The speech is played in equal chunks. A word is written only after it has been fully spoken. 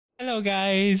Hello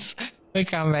guys,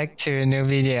 welcome back to a new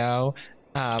video.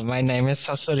 My name is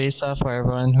Sasurisa for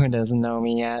everyone who doesn't know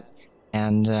me yet,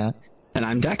 and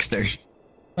I'm Dexter.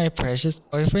 my precious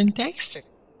boyfriend Dexter.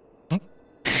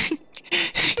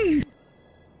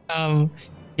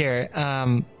 Here,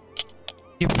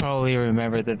 you probably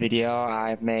remember the video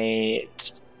I made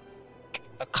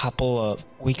a couple of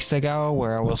weeks ago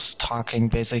where I was talking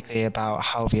basically about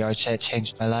how VRChat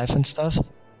changed my life and stuff.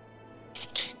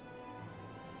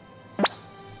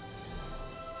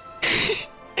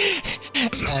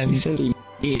 And you said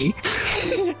me.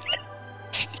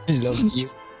 I love you.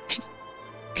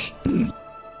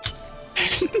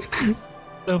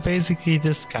 So basically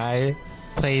this guy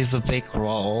plays a big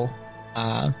role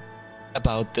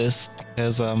about this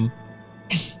because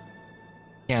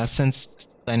yeah, since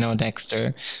I know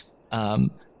Dexter, a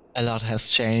lot has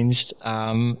changed.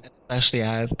 Especially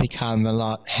I've become a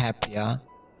lot happier,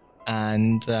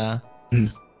 and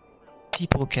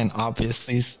people can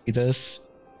obviously see this.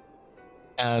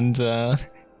 And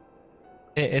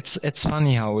it's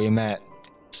funny how we met.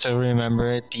 Still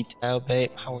remember it, detail,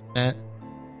 babe, how we met?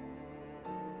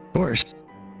 Of course.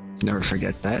 Never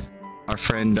forget that. Our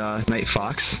friend Night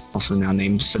Fox, also now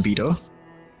named Sabito,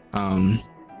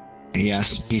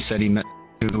 he said he met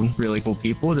two really cool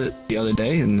people the other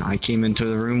day, and I came into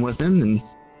the room with him,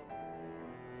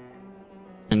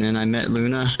 and then I met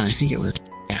Luna. I think it was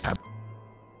Gab,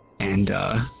 and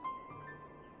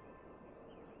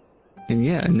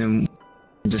yeah, and then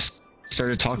I just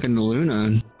started talking to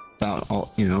Luna about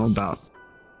about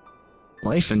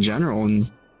life in general.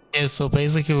 And yeah, so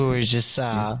basically we were just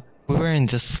we were in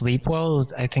the sleep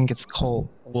world. I think it's called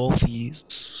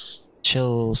Wolfie's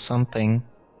Chill something,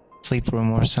 sleep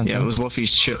room or something. Yeah, it was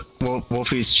Wolfie's Chill.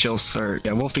 Wolfie's Chill, sir.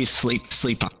 Yeah, Wolfie's sleep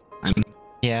time.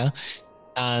 Yeah,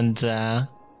 and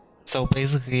so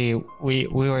basically we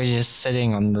were just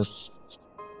sitting on this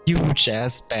huge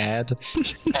ass bed,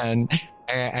 and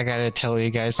I gotta tell you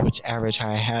guys which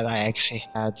avatar I had. I actually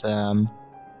had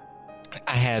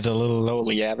I had a little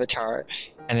lowly avatar,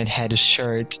 and it had a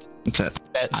shirt that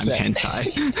I'm said hentai.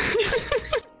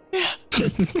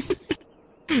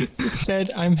 It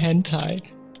said I'm hentai,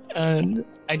 and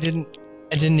I didn't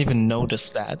even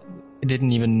notice that. I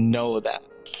didn't even know that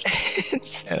it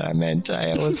said I'm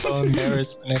hentai. I was so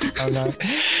embarrassed when I found out.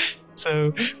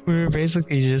 So we were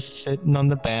basically just sitting on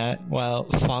the bed while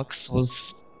Fox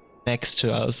was next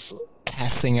to us,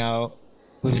 passing out,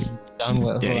 was done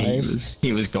with life.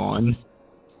 He was gone.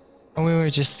 And we were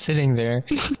just sitting there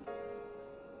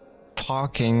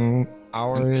talking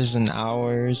hours and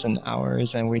hours and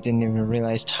hours, and we didn't even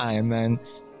realize time. And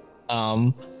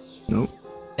nope.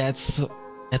 That's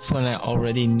when I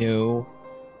already knew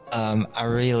I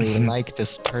really like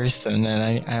this person,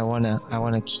 and I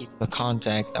wanna keep the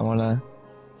contact. I wanna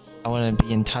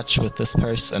be in touch with this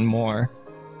person more.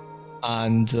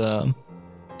 And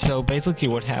so basically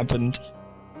what happened,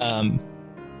 I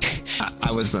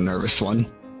was the nervous one.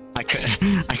 I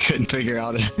couldn't figure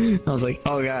out it. I was like,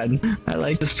 oh god, I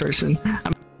like this person.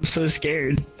 I'm so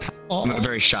scared. I'm a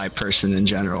very shy person in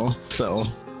general, so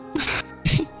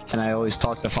and I always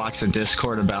talk to Fox in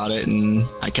Discord about it, and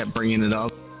I kept bringing it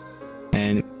up,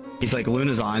 and he's like,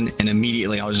 Luna's on, and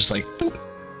immediately I was just like,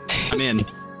 I'm in.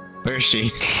 Where is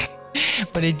she?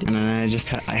 But and then I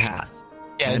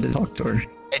had to talk to her.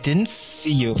 I didn't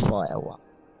see you for a while.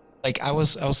 Like I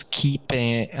was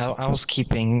keeping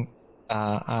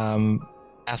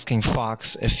asking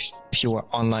Fox if you were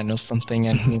online or something,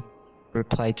 and he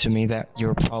replied to me that you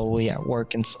were probably at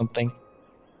work and something.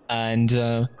 And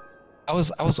I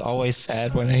was always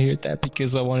sad when I heard that,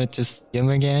 because I wanted to see him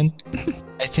again.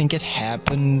 I think it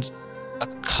happened a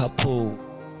couple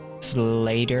weeks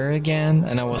later again,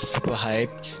 and I was super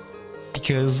hyped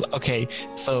because okay,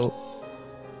 so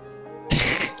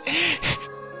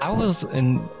I was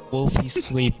in Wolfie's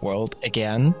sleep world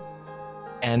again,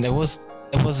 and it was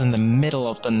in the middle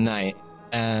of the night,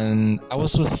 and I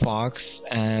was with Fox,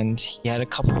 and he had a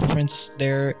couple of friends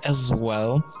there as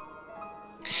well.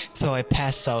 So I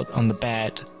passed out on the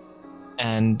bed,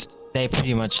 and they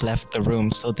pretty much left the room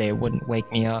so they wouldn't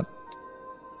wake me up.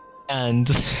 And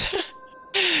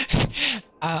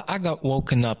I got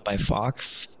woken up by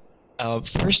Fox.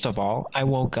 First of all, I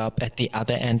woke up at the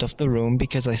other end of the room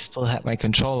because I still had my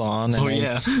controller on. And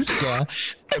yeah.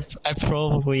 I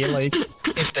probably like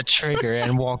hit the trigger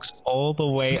and walked all the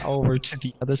way over to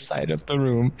the other side of the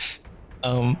room.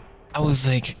 I was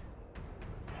like,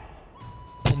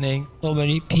 so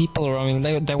many people around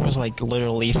me. There was like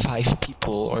literally 5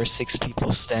 people or 6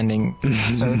 people standing in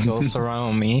circles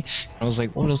around me. I was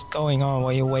like, what is going on? Why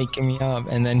are you waking me up?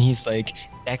 And then he's like,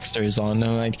 Dexter's on. And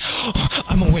I'm like, oh,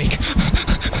 I'm awake.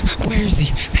 Where is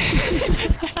he?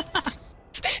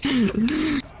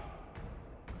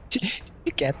 Did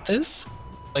you get this?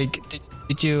 Like,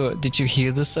 did you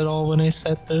hear this at all when I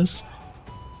said this?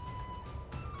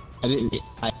 I didn't.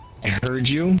 I heard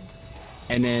you,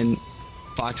 and then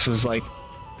Fox was like,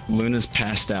 "Luna's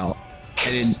passed out,"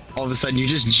 and then all of a sudden you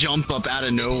just jump up out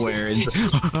of nowhere and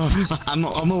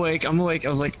I'm awake. I'm awake. I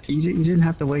was like, you didn't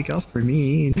have to wake up for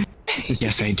me.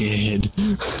 Yes, I did.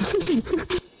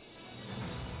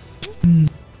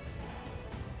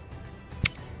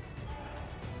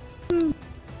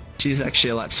 She's actually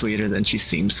a lot sweeter than she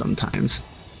seems sometimes,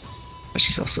 but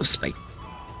she's also spiky.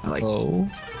 I like. Oh.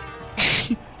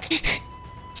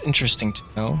 It's interesting to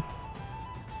know.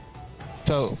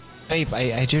 So, babe,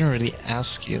 I didn't really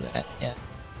ask you that yet.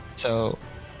 So,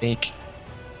 like,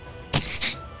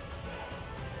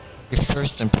 your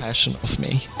first impression of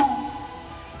me.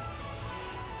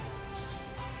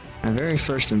 My very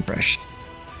first impression.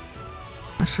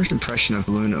 My first impression of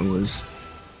Luna was...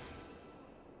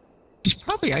 she's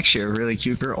probably actually a really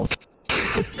cute girl.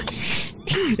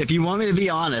 If you want me to be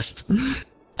honest,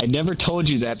 I never told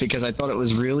you that because I thought it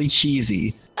was really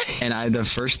cheesy. And the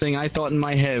first thing I thought in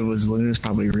my head was Luna's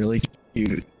probably really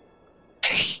cute.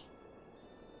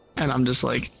 And I'm just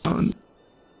like,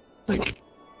 like,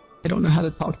 I don't know how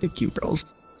to talk to cute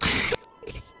girls.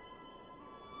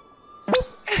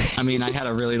 I mean, I had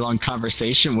a really long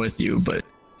conversation with you, but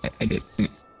I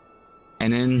didn't.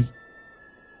 And then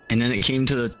it came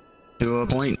to a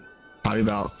point, probably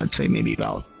about, I'd say maybe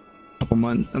about about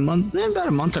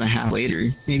a month and a half later,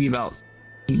 maybe about,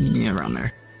 yeah, around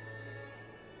there.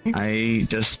 I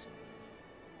just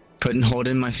couldn't hold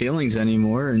in my feelings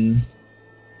anymore, and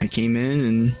I came in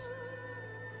and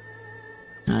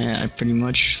I pretty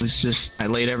much was just, I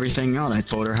laid everything out. I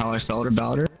told her how I felt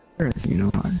about her. You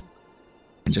know, I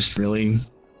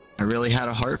really had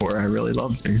a heart for her. I really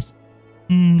loved her.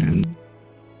 And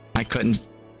I couldn't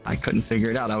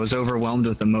figure it out. I was overwhelmed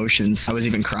with emotions. I was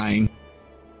even crying.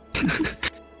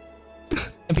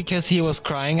 Because he was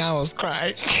crying, I was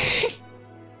crying.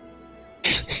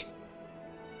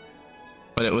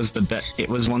 But it was it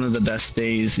was one of the best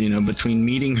days, you know, between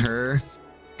meeting her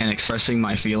and expressing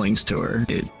my feelings to her.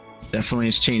 It definitely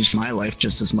has changed my life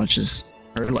just as much as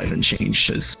her life has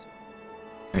changed. Cause,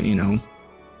 you know,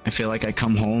 I feel like I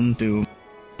come home to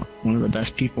one of the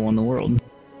best people in the world.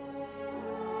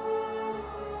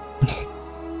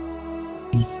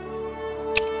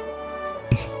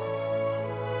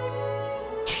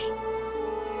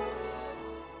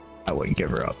 I wouldn't give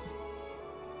her up.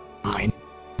 Mine.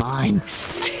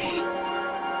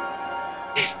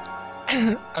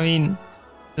 I mean,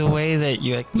 the way that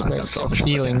you expressed your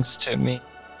feelings to me,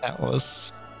 that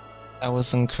was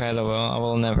incredible. I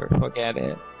will never forget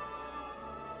it.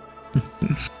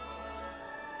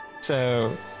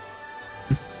 So,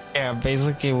 yeah,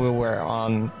 basically we were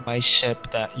on my ship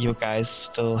that you guys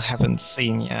still haven't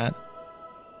seen yet.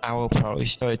 I will probably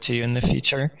show it to you in the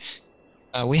future.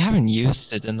 We haven't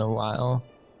used it in a while.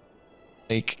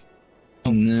 Like,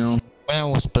 no. When I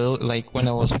was when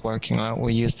I was working on it,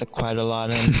 we used it quite a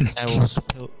lot, and it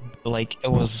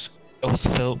was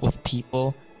filled with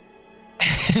people.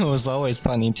 It was always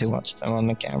funny to watch them on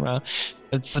the camera.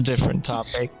 It's a different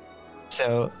topic.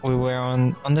 So we were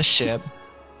on the ship,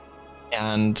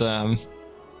 and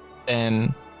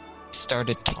then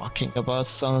started talking about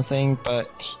something, but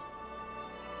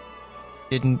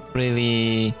he didn't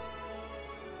really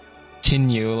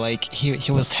continue. Like,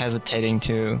 he was hesitating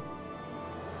to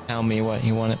tell me what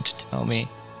he wanted to tell me.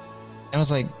 I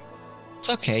was like, it's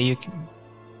okay, you can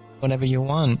whatever you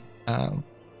want.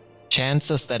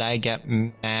 Chances that I get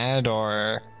mad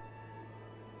or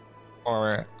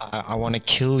I want to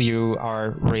kill you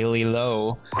are really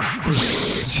low.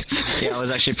 Yeah, I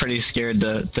was actually pretty scared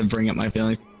to bring up my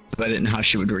feelings because I didn't know how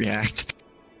she would react.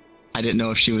 I didn't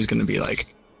know if she was going to be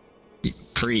like,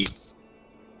 creep,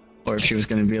 or if she was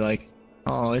going to be like,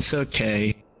 oh, it's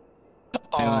okay,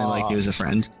 I only like you as a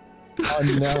friend.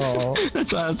 Oh no.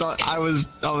 That's what I thought. I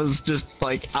was just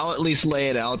like, I'll at least lay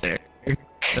it out there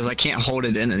because I can't hold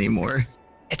it in anymore.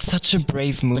 It's such a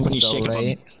brave move, like though,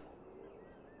 right?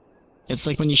 It's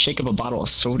like when you shake up a bottle of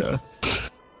soda.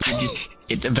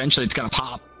 Eventually it's gonna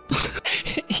pop.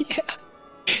 Yeah.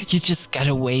 You just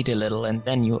gotta wait a little and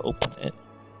then you open it.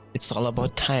 It's all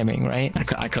about timing, right?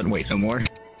 I couldn't wait no more.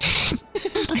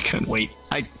 I couldn't wait.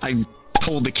 I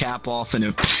pulled the cap off and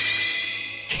it...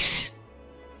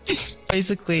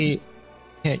 Basically,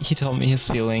 yeah, he told me his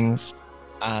feelings,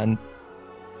 and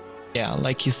yeah,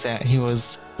 like he said, he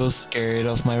was scared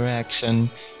of my reaction,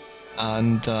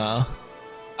 and I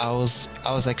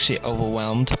was actually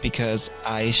overwhelmed because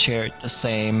I shared the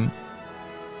same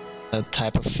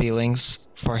type of feelings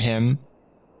for him,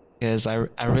 because I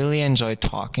really enjoy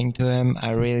talking to him.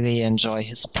 I really enjoy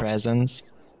his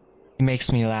presence. He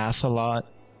makes me laugh a lot.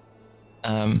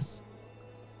 Want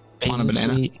a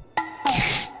banana?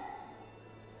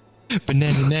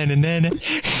 Banana.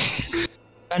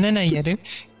 Banana, yeah, dude.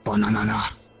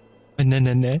 Banana.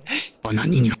 Banana.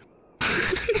 Banana.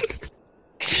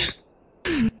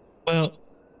 Well,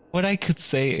 what I could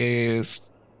say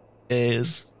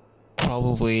is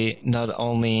probably not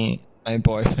only my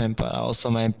boyfriend but also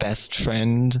my best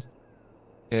friend.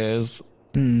 Because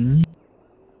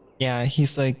yeah,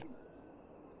 he's like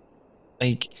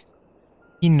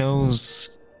he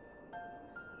knows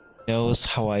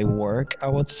how I work, I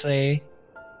would say,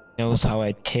 knows how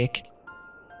I tick,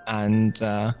 and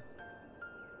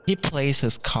he plays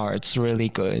his cards really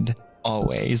good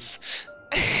always.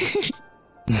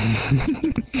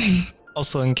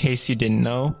 Also, in case you didn't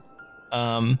know,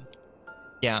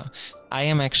 yeah, I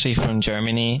am actually from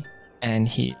Germany and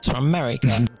he's from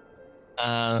America.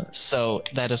 So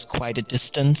that is quite a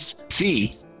distance.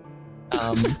 See,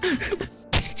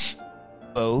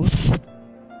 both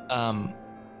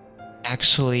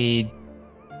actually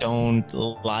don't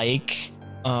like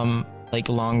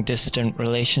long distance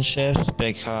relationships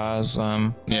because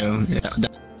that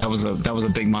was a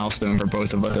big milestone for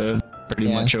both of us to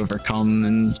pretty much overcome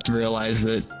and realize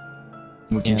that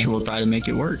we'll try to make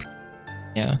it work.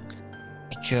 Yeah,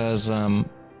 because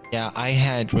I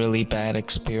had really bad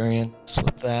experience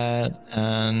with that,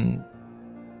 and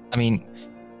I mean,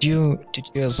 did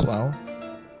you as well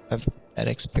have bad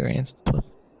experience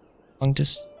with long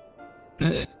distance?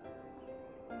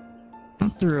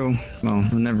 Not through. Well,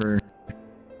 I've never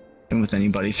been with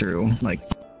anybody through like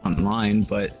online,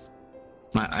 but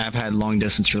I've had long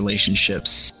distance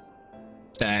relationships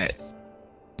that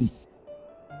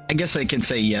I guess I can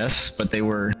say yes, but they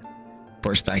were, of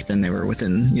course, back then they were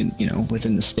within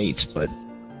within the states, but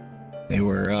they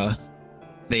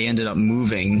ended up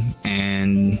moving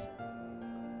and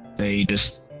it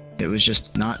was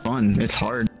just not fun. It's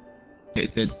hard.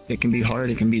 It can be hard.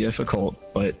 It can be difficult,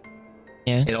 but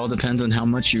it all depends on how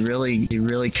much you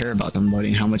really care about somebody,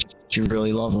 and how much you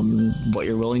really love them, and what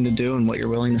you're willing to do and what you're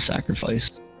willing to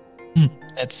sacrifice.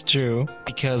 That's true,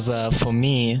 because for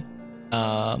me,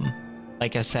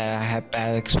 like I said, I had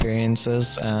bad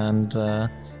experiences, and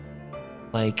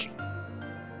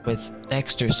with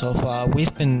Dexter so far,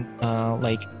 we've been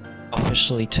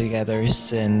officially together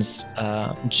since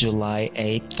July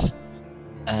 8th,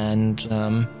 and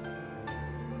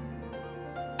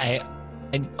I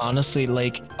honestly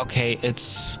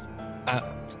it's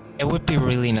it would be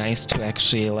really nice to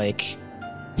actually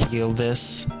feel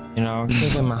this,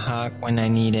 give him a hug when I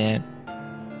need it.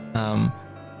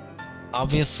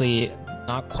 Obviously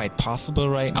not quite possible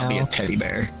right now. I'll be a teddy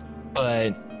bear.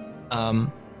 But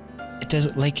it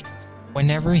does,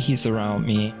 whenever he's around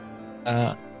me,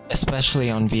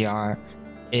 especially on VR,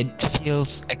 it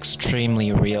feels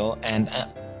extremely real, and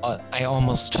I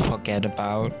almost forget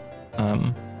about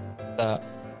the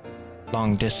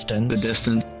long distance. The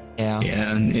distance. Yeah.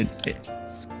 Yeah,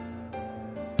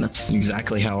 that's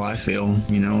exactly how I feel.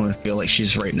 I feel like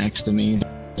she's right next to me.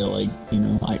 I feel like,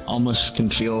 I almost can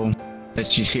feel that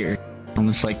she's here.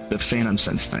 Almost like the phantom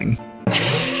sense thing.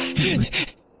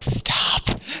 Stop.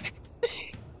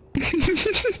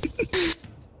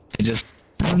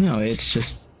 I don't know, it's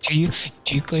just... Do you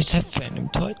guys have phantom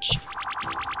touch?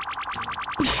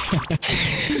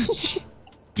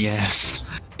 Yes.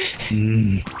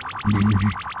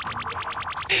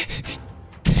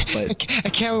 But I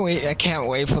can't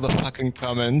wait for the fucking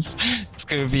comments. It's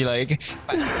gonna be like,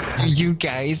 do you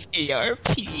guys ERP?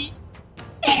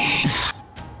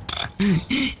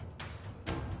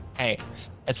 Hey,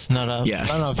 it's none of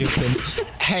your business.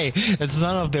 Hey, it's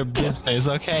none of their business,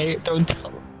 okay? Don't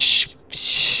tell. Shh.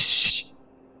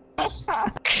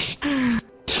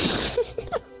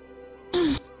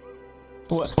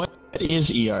 What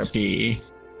is ERP?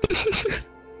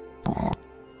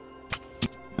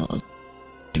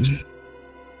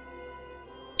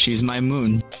 She's my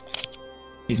moon.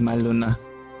 She's my Luna.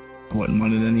 I wouldn't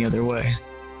want it any other way.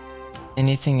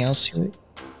 Anything else you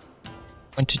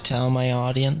want to tell my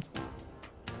audience?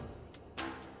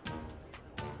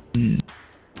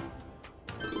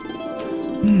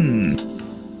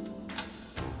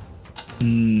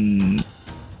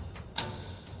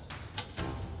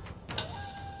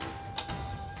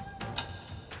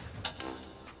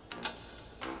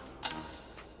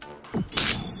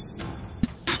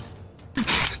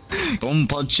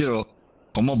 Gonpachiro,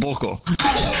 como boko.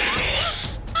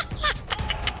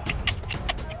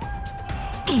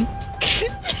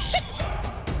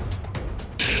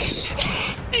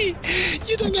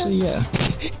 Actually, yeah.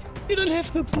 You don't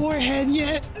have the boar head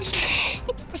yet.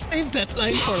 Save that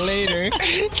line for later.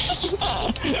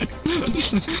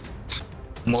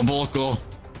 Maboko,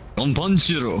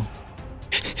 Gonpanshiro.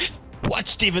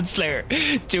 Watch Demon Slayer.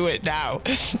 Do it now.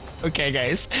 Okay,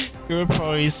 guys. You will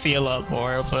probably see a lot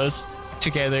more of us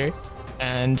together.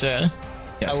 And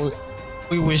Yes.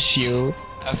 we wish you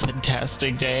a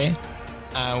fantastic day.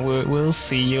 We'll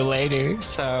see you later.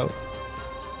 So,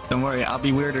 Don't worry, I'll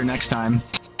be weirder next time.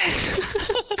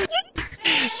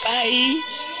 bye.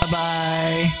 Bye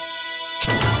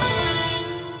bye.